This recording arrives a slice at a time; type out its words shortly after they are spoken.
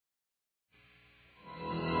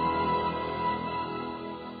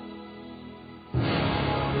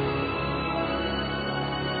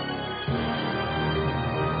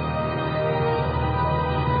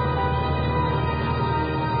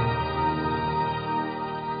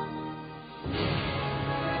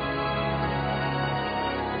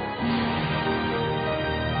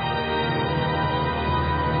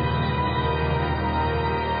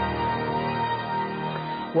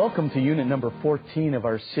Welcome to unit number 14 of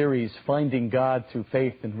our series, Finding God Through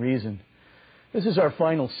Faith and Reason. This is our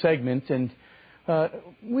final segment, and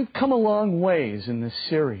we've come a long ways in this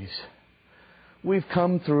series. We've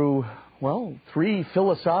come through, three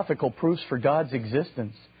philosophical proofs for God's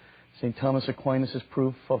existence. St. Thomas Aquinas'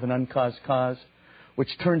 proof of an uncaused cause,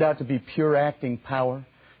 which turned out to be pure acting power,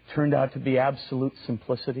 turned out to be absolute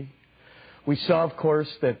simplicity. We saw, of course,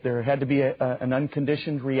 that there had to be an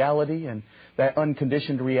unconditioned reality, and that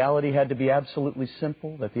unconditioned reality had to be absolutely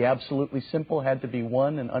simple, that the absolutely simple had to be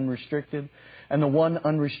one and unrestricted, and the one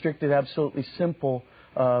unrestricted, absolutely simple,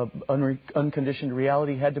 unconditioned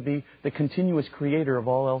reality had to be the continuous creator of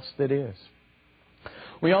all else that is.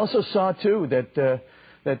 We also saw, too, that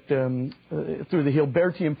through the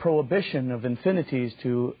Hilbertian prohibition of infinities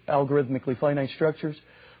to algorithmically finite structures,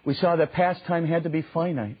 we saw that past time had to be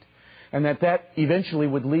finite. And that eventually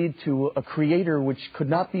would lead to a creator which could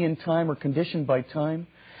not be in time or conditioned by time.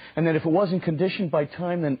 And that if it wasn't conditioned by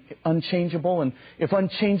time, then unchangeable. And if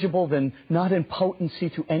unchangeable, then not in potency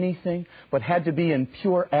to anything, but had to be in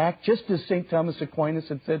pure act, just as St. Thomas Aquinas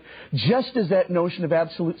had said, just as that notion of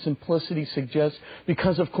absolute simplicity suggests,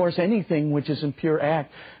 because, of course, anything which is in pure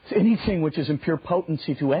act, anything which is in pure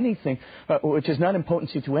potency to anything, which is not in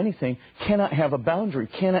potency to anything, cannot have a boundary,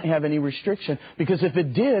 cannot have any restriction, because if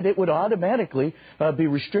it did, it would automatically be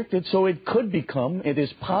restricted, so it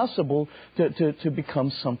is possible to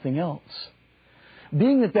become something else.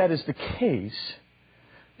 Being that is the case,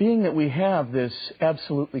 being that we have this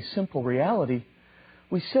absolutely simple reality,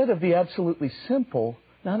 we said of the absolutely simple,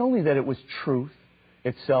 not only that it was truth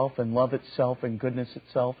itself and love itself and goodness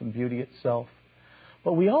itself and beauty itself,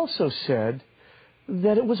 but we also said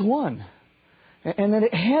that it was one, and that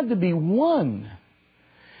it had to be one.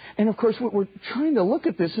 And of course, we're trying to look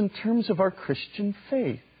at this in terms of our Christian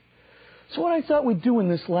faith. So what I thought we'd do in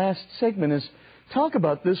this last segment is talk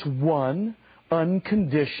about this one,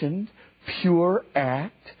 unconditioned, pure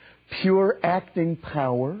act, pure acting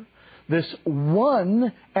power, this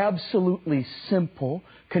one absolutely simple,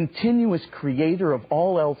 continuous creator of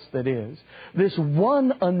all else that is, this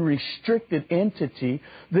one unrestricted entity,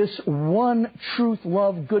 this one truth,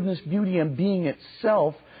 love, goodness, beauty, and being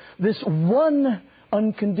itself, this one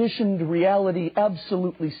unconditioned reality,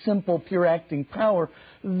 absolutely simple, pure acting power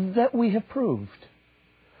that we have proved.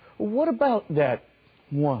 What about that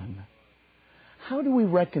one? How do we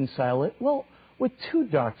reconcile it? Well, with two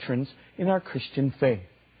doctrines in our Christian faith.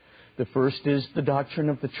 The first is the doctrine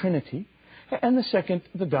of the Trinity, and the second,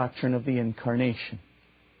 the doctrine of the Incarnation.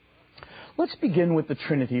 Let's begin with the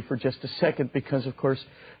Trinity for just a second, because, of course,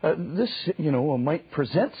 this, might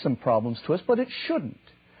present some problems to us, but it shouldn't.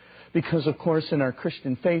 Because, of course, in our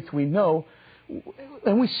Christian faith, we know,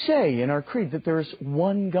 and we say in our creed that there is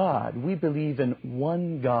one God. We believe in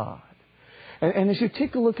one God. And as you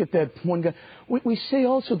take a look at that one God, we say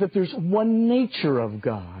also that there's one nature of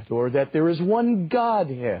God, or that there is one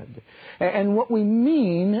Godhead. And what we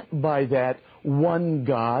mean by that one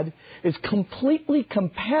God is completely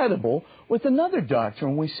compatible with another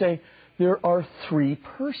doctrine. We say there are three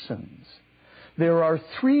persons. There are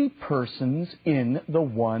three persons in the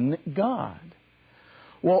one God.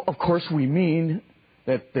 Well, of course, we mean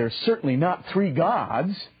that there's certainly not three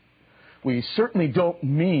gods. We certainly don't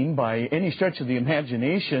mean by any stretch of the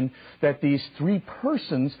imagination that these three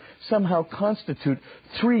persons somehow constitute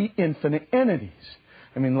three infinite entities.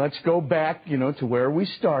 I mean, let's go back, to where we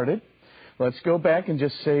started. Let's go back and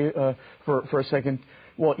just say for a second,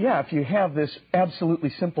 well, yeah, if you have this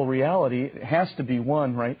absolutely simple reality, it has to be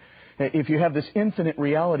one, right? If you have this infinite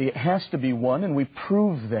reality, it has to be one, and we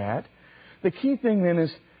prove that. The key thing then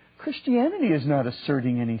is Christianity is not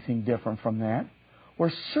asserting anything different from that.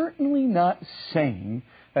 We're certainly not saying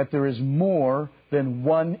that there is more than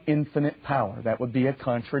one infinite power. That would be a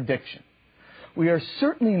contradiction. We are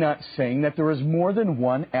certainly not saying that there is more than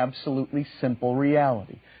one absolutely simple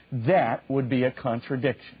reality. That would be a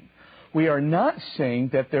contradiction. We are not saying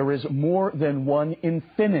that there is more than one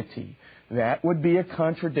infinity. That would be a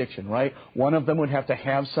contradiction, right? One of them would have to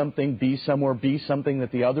have something, be somewhere, be something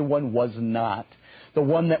that the other one was not. The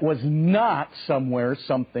one that was not somewhere,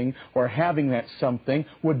 something, or having that something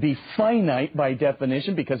would be finite by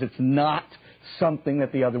definition, because it's not something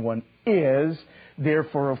that the other one is.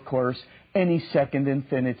 Therefore, of course, any second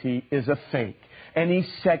infinity is a fake. Any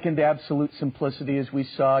second absolute simplicity, as we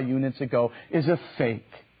saw units ago, is a fake.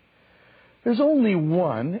 There's only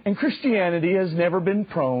one, and Christianity has never been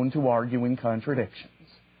prone to arguing contradictions.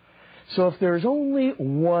 So if there's only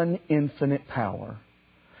one infinite power,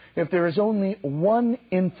 if there is only one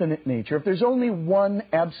infinite nature, if there's only one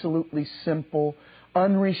absolutely simple,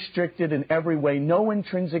 unrestricted in every way, no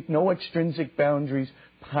intrinsic, no extrinsic boundaries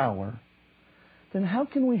power, then how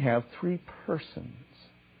can we have three persons?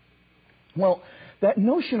 Well, that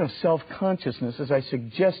notion of self-consciousness, as I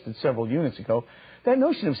suggested several units ago, that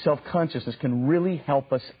notion of self-consciousness can really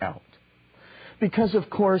help us out. Because, of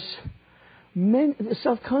course,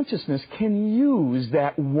 self-consciousness can use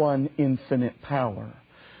that one infinite power.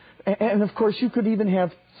 And, of course, you could even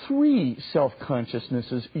have three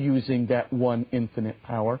self-consciousnesses using that one infinite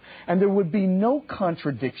power, and there would be no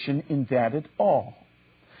contradiction in that at all.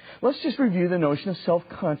 Let's just review the notion of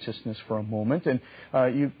self-consciousness for a moment. And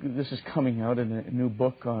this is coming out in a new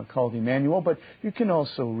book called Emmanuel, but you can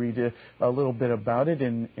also read a little bit about it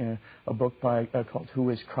in a book called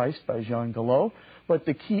Who is Christ by Jean Galot. But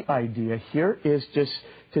the key idea here is just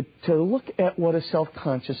to look at what a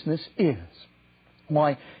self-consciousness is.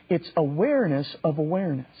 Why, it's awareness of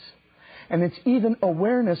awareness. And it's even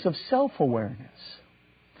awareness of self-awareness.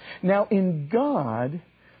 Now, in God,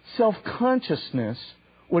 self-consciousness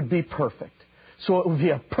would be perfect. So it would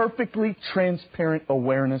be a perfectly transparent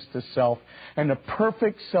awareness to self and a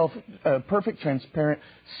perfect transparent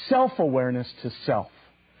self-awareness to self.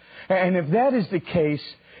 And if that is the case,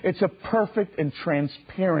 it's a perfect and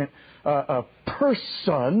transparent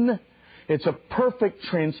person. It's a perfect,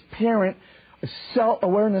 transparent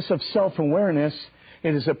awareness of self-awareness.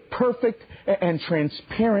 It is a perfect and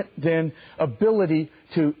transparent, then, ability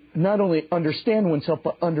to not only understand oneself,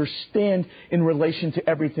 but understand in relation to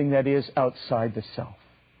everything that is outside the self.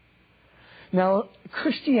 Now,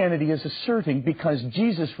 Christianity is asserting, because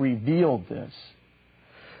Jesus revealed this,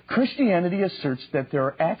 Christianity asserts that there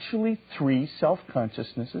are actually three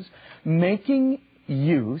self-consciousnesses making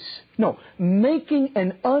an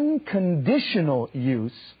unconditional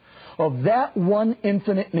use of that one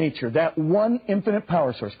infinite nature, that one infinite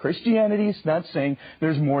power source. Christianity is not saying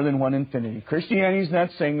there's more than one infinity. Christianity is not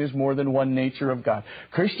saying there's more than one nature of God.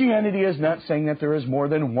 Christianity is not saying that there is more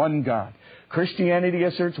than one God. Christianity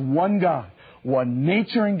asserts one God, one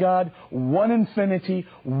nature in God, one infinity,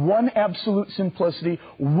 one absolute simplicity,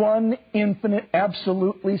 one infinite,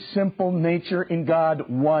 absolutely simple nature in God,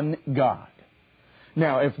 one God.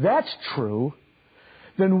 Now, if that's true,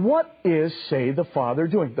 then what is, say, the Father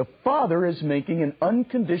doing? The Father is making an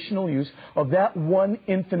unconditional use of that one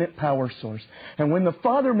infinite power source. And when the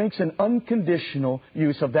Father makes an unconditional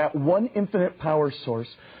use of that one infinite power source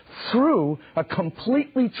through a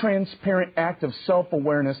completely transparent act of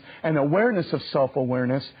self-awareness and awareness of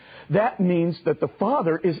self-awareness, that means that the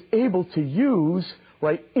Father is able to use,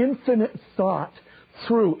 infinite thought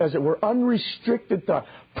through, as it were, unrestricted thought,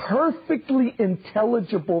 perfectly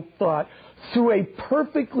intelligible thought, through a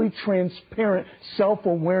perfectly transparent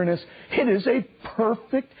self-awareness. It is a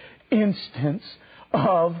perfect instance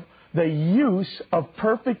of the use of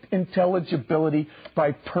perfect intelligibility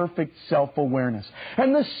by perfect self-awareness.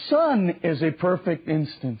 And the Son is a perfect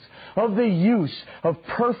instance of the use of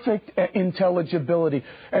perfect intelligibility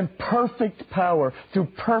and perfect power through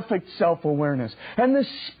perfect self-awareness. And the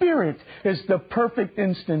Spirit is the perfect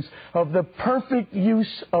instance of the perfect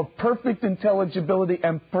use of perfect intelligibility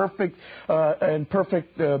and perfect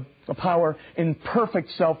power in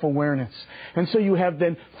perfect self-awareness. And so you have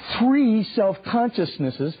then three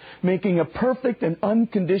self-consciousnesses making a perfect and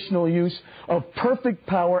unconditional use of perfect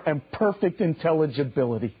power and perfect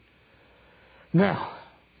intelligibility. Now,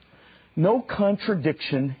 no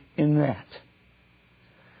contradiction in that.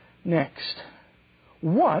 Next,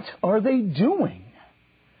 what are they doing?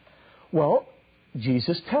 Well,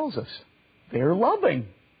 Jesus tells us they're loving.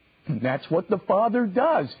 That's what the Father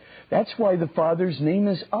does. That's why the Father's name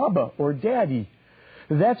is Abba, or Daddy.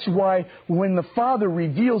 That's why when the Father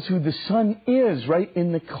reveals who the Son is,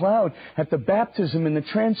 in the cloud, at the baptism and the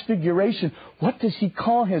transfiguration, what does He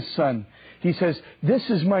call His Son? He says, "This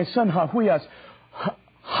is my Son, Hahuias,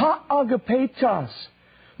 Ha-agapetas,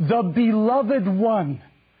 the beloved one."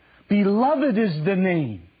 Beloved is the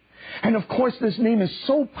name. And of course, this name is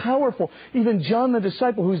so powerful. Even John the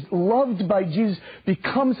disciple, who's loved by Jesus,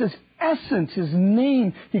 becomes his essence, his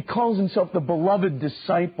name. He calls himself the beloved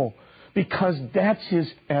disciple, because that's his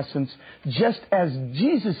essence, just as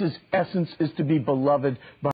Jesus' essence is to be beloved by